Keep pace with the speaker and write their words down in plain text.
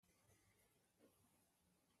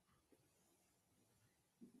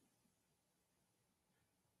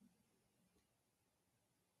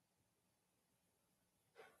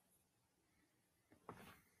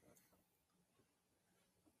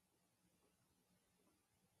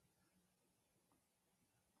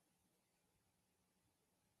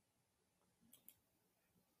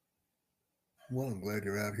Well, I'm glad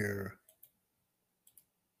you're out here.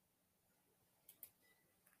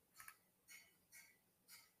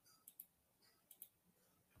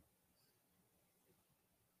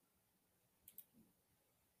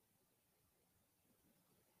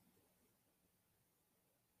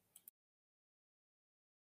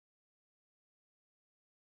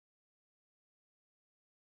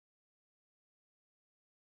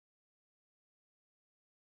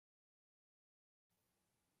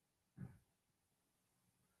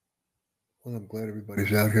 Well, I'm glad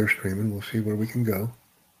everybody's out here streaming. We'll see where we can go.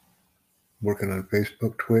 Working on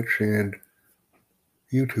Facebook, Twitch, and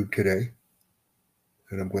YouTube today.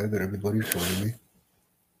 And I'm glad that everybody's joining me,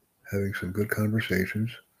 having some good conversations.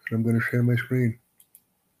 And I'm going to share my screen.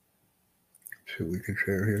 See what we can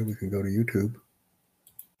share here. We can go to YouTube,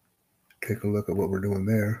 take a look at what we're doing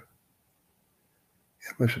there.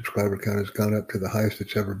 Yeah, my subscriber count has gone up to the highest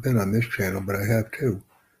it's ever been on this channel, but I have too.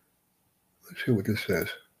 Let's see what this says.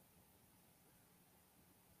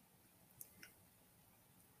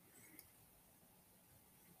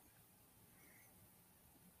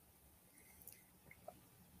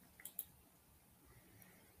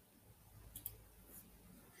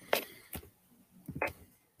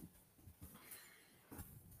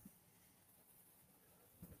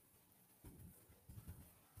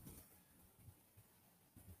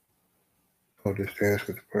 I'll just ask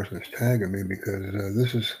if the person is tagging me because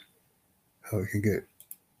this is how we can get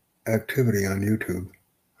activity on YouTube.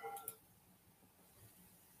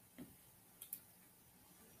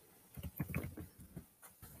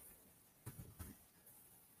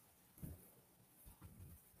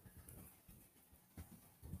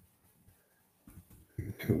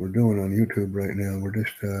 That's what we're doing on YouTube right now. We're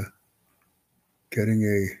just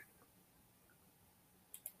getting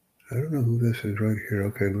I don't know who this is right here.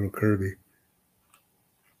 Okay, little Kirby.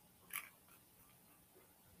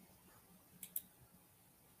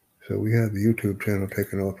 So we have the YouTube channel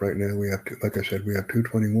taking off right now. We have, like I said, we have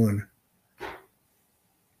 221.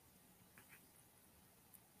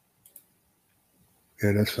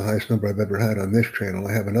 Yeah, that's the highest number I've ever had on this channel.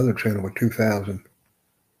 I have another channel with 2,000.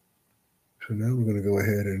 So now we're going to go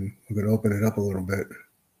ahead and we're going to open it up a little bit.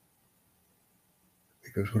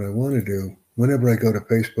 Because what I want to do, whenever I go to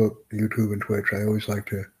Facebook, YouTube, and Twitch, I always like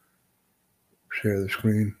to share the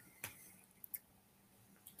screen.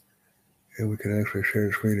 And we can actually share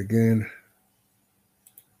the screen again.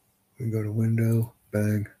 We can go to window,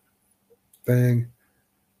 bang, bang,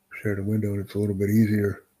 share the window, and it's a little bit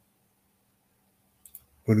easier.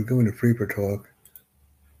 When we go into Free4Talk,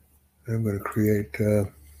 I'm going to create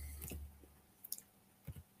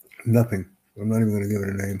nothing. I'm not even going to give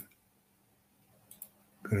it a name.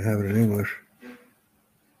 I'm going to have it in English.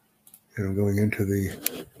 And I'm going into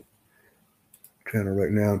the channel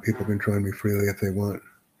right now, and people can join me freely if they want.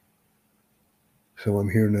 So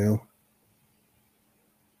I'm here now.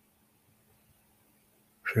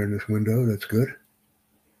 Sharing this window, that's good.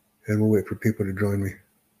 And we'll wait for people to join me.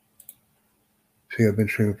 See, I've been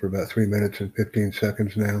streaming for about 3 minutes and 15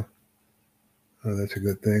 seconds now. Oh, that's a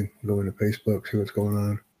good thing. Go into Facebook, see what's going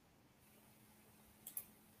on.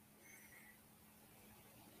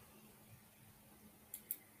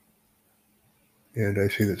 And I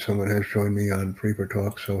see that someone has joined me on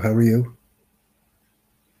Free4Talk. So how are you?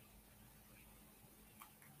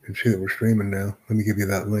 You can see that we're streaming now. Let me give you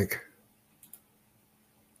that link.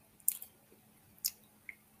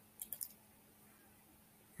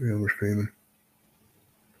 Yeah, we're streaming.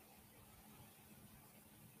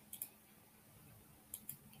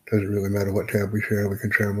 Doesn't really matter what tab we share. We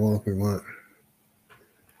can share them all if we want.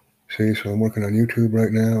 See, so I'm working on YouTube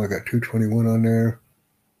right now. I got 221 on there.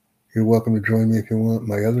 You're welcome to join me if you want.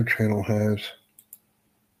 My other channel has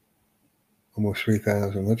almost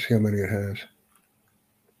 3,000. Let's see how many it has.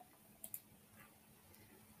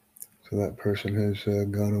 So that person has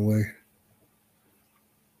gone away.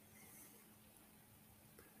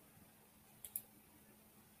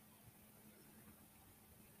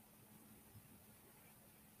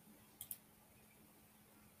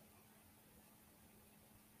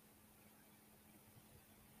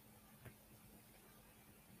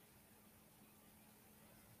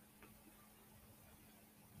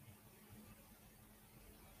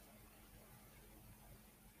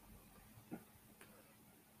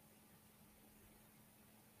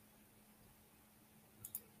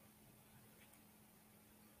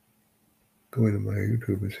 Go into my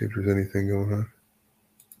YouTube and see if there's anything going on.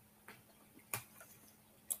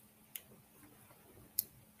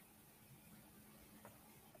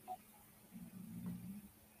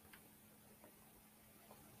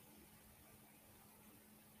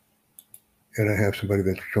 And I have somebody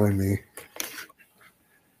that's joined me.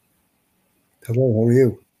 Hello, how are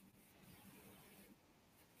you?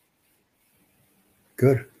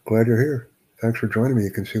 Good. Glad you're here. Thanks for joining me.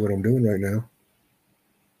 You can see what I'm doing right now.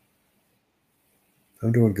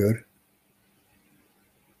 I'm doing good.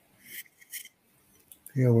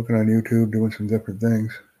 Yeah, working on YouTube, doing some different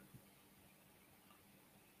things,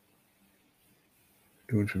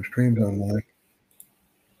 doing some streams online,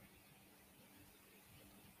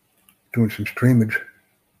 doing some streamage.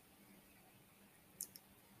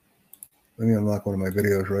 Let me unlock one of my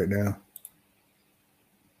videos right now.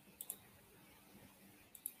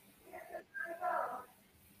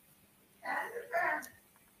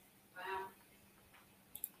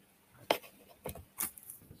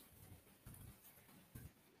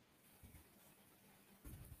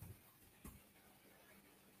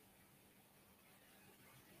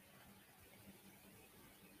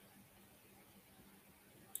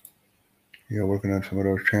 Yeah, working on some of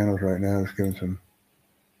those channels right now. Just giving some,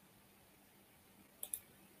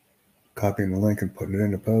 copying the link and putting it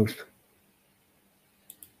in the post.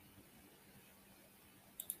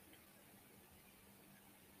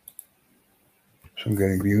 So I'm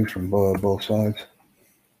getting views from both sides.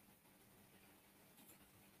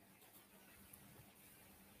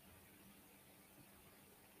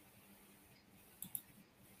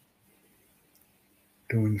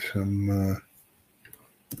 Doing some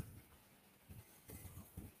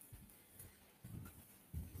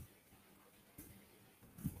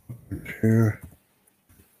share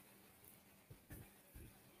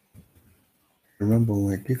the Rumble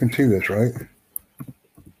link. You can see this, right?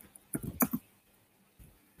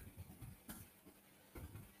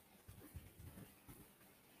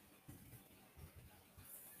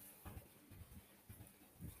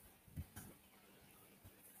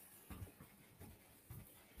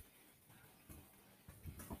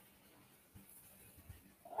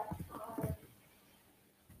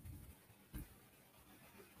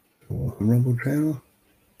 The Welcome Rumble channel.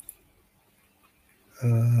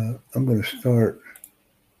 I'm going to start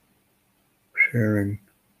sharing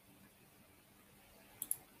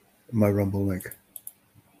my Rumble link.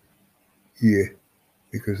 Yeah,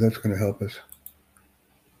 because that's going to help us.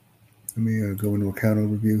 Let me go into account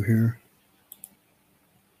overview here.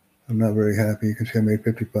 I'm not very happy. You can see I made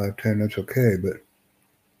 55.10. That's okay, but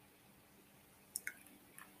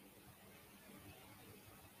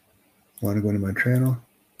I want to go into my channel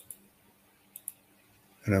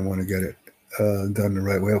and I want to get it done the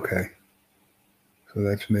right way. Okay, so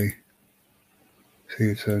that's me. See,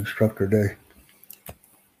 it's instructor day.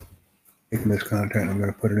 Taking this content, I'm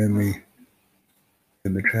going to put it in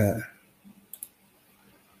the chat.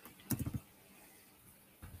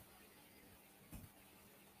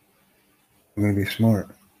 I'm going to be smart.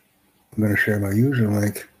 I'm going to share my user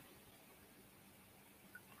link.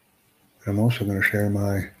 I'm also going to share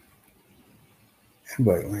my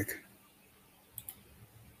invite link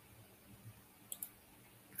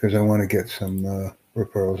because I want to get some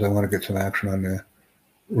referrals. I want to get some action on the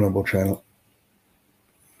Rumble channel.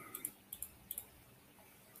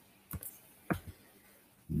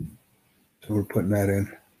 So we're putting that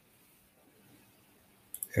in.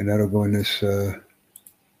 And that'll go in this chat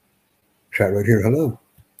right here. Hello.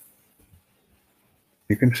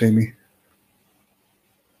 You can see me.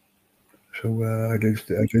 So I just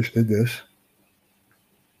did this.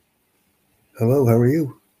 Hello, how are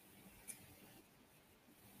you?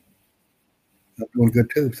 I'm doing good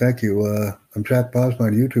too. Thank you. I'm Jack Bosma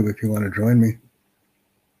on YouTube if you want to join me.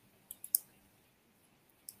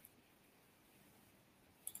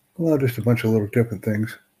 Well, just a bunch of little different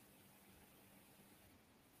things.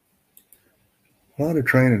 A lot of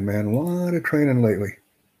training, man. A lot of training lately.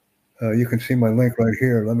 You can see my link right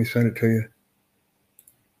here. Let me send it to you.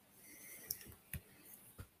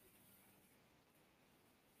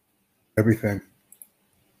 Everything.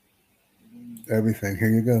 Everything. Here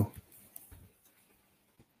you go.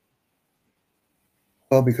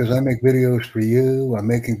 Well, because I make videos for you. I'm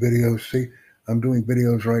making videos. See, I'm doing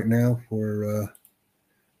videos right now for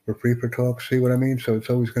Free Talk. See what I mean? So it's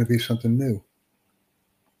always going to be something new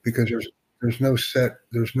because there's no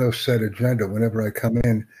set agenda. Whenever I come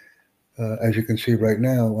in, as you can see right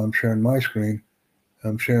now, I'm sharing my screen.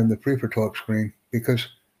 I'm sharing the Free Talk screen because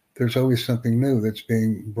there's always something new that's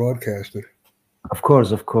being broadcasted. Of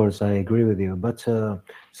course, I agree with you. But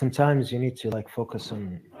sometimes you need to like focus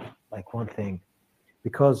on like one thing,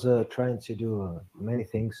 because trying to do many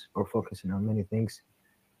things or focusing on many things,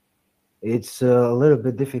 it's a little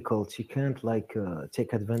bit difficult. You can't like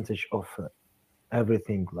take advantage of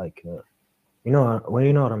everything. Like well,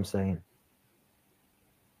 you know what I'm saying.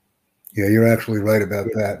 Yeah, you're actually right about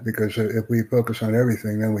that because if we focus on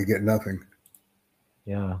everything, then we get nothing.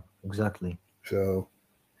 Yeah, exactly. So,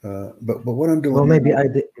 but what I'm doing Well, now, maybe I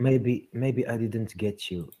did. Maybe I didn't get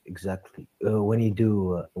you exactly. When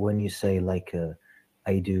you say like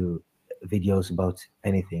I do videos about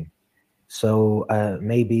anything. So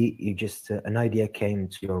maybe you just an idea came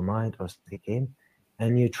to your mind or something came,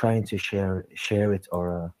 and you're trying to share it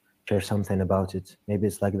or share something about it. Maybe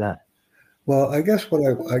it's like that. well, I guess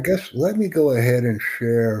let me go ahead and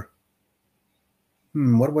share.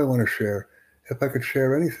 What do I want to share? If I could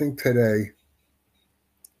share anything today,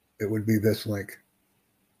 it would be this link.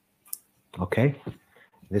 Okay,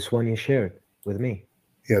 this one you shared with me.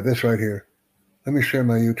 Yeah, this right here. Let me share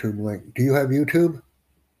my YouTube link. Do you have YouTube?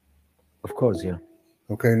 Of course, yeah.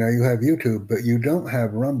 Okay, now you have YouTube, but you don't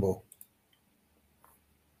have Rumble.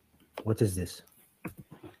 What is this?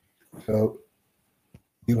 So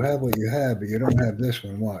you have what you have, but you don't have this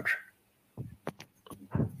one. Watch.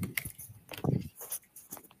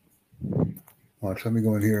 Watch. Let me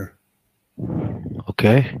go in here.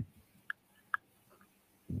 Okay.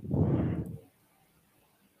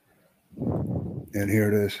 And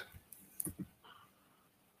here it is.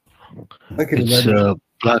 I can It's register.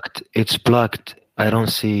 blocked. It's blocked. I don't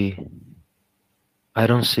see. I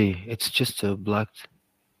don't see. It's just blocked.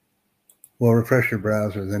 Well, refresh your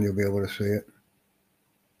browser, then you'll be able to see it.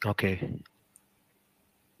 Okay.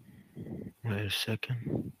 Wait a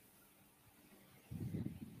second.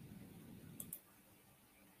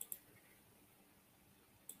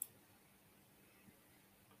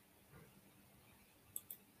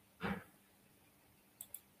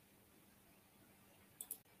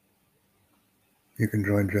 You can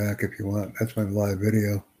join Jack if you want. That's my live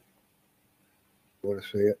video. You want to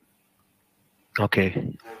see it?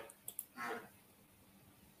 Okay.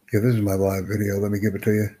 Yeah, this is my live video. Let me give it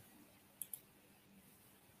to you.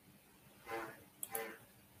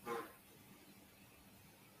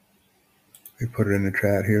 We put it in the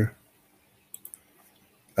chat here.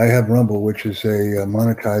 I have Rumble, which is a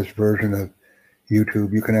monetized version of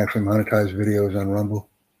YouTube. You can actually monetize videos on Rumble.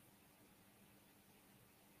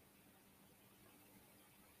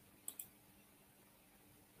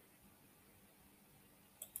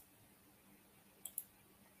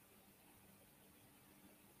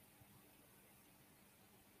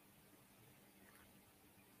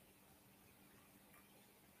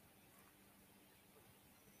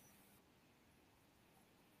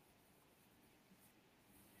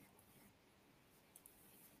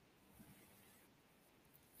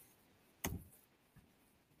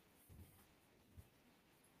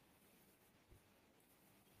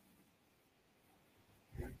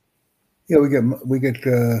 Yeah, we get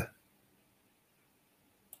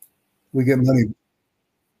money.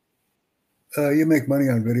 You make money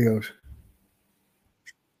on videos.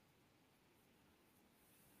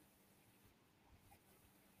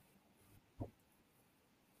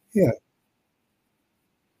 Yeah,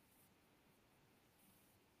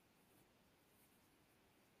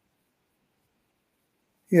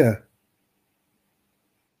 yeah.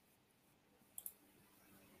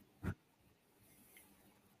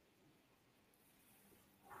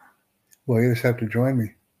 Well, you just have to join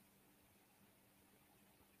me.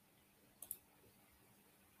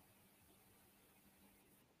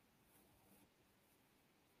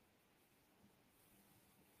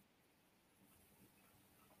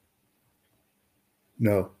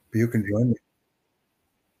 No, but you can join me.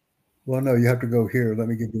 Well, no, you have to go here. Let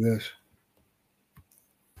me give you this.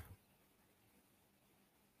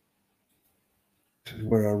 This is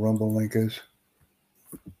where our Rumble link is.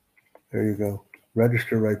 There you go.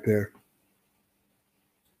 Register right there.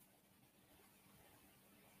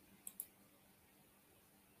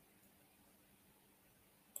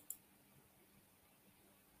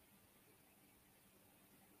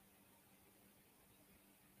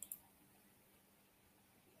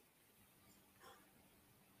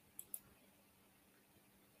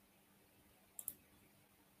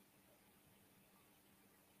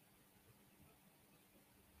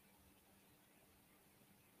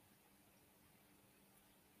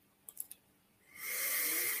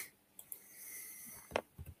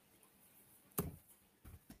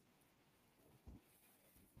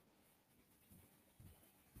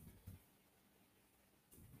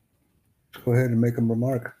 Let's go ahead and make them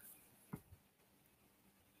remark.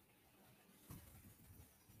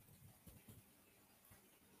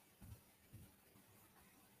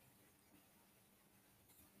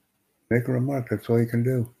 Make a remark. That's all you can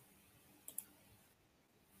do.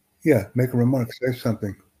 Yeah, make a remark. Say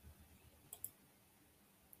something.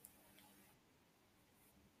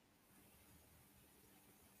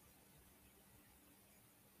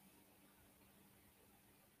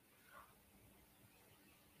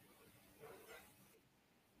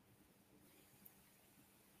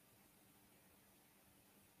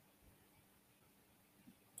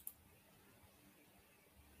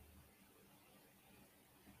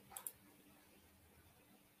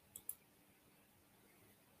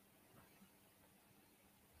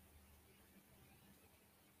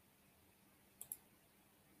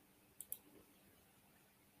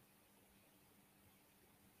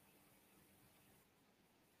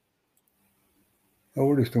 Oh,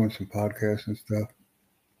 we're just doing some podcasts and stuff.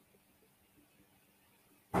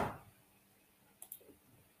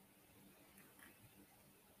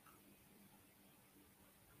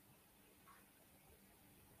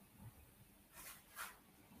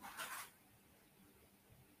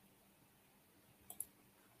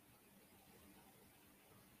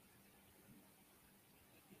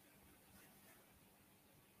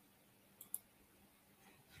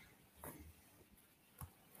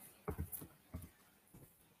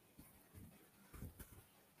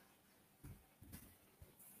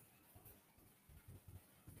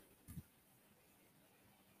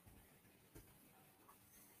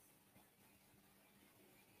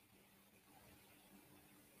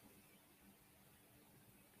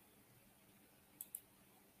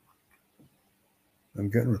 I'm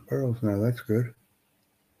getting referrals now. That's good.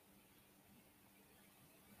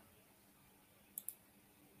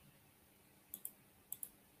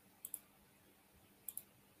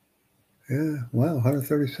 Yeah, wow,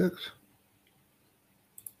 136.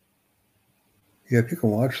 Yeah, if you can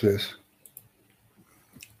watch this.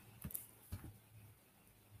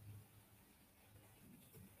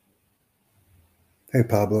 Hey,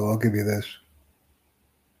 Pablo, I'll give you this.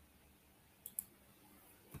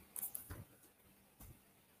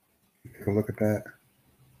 Take a look at that.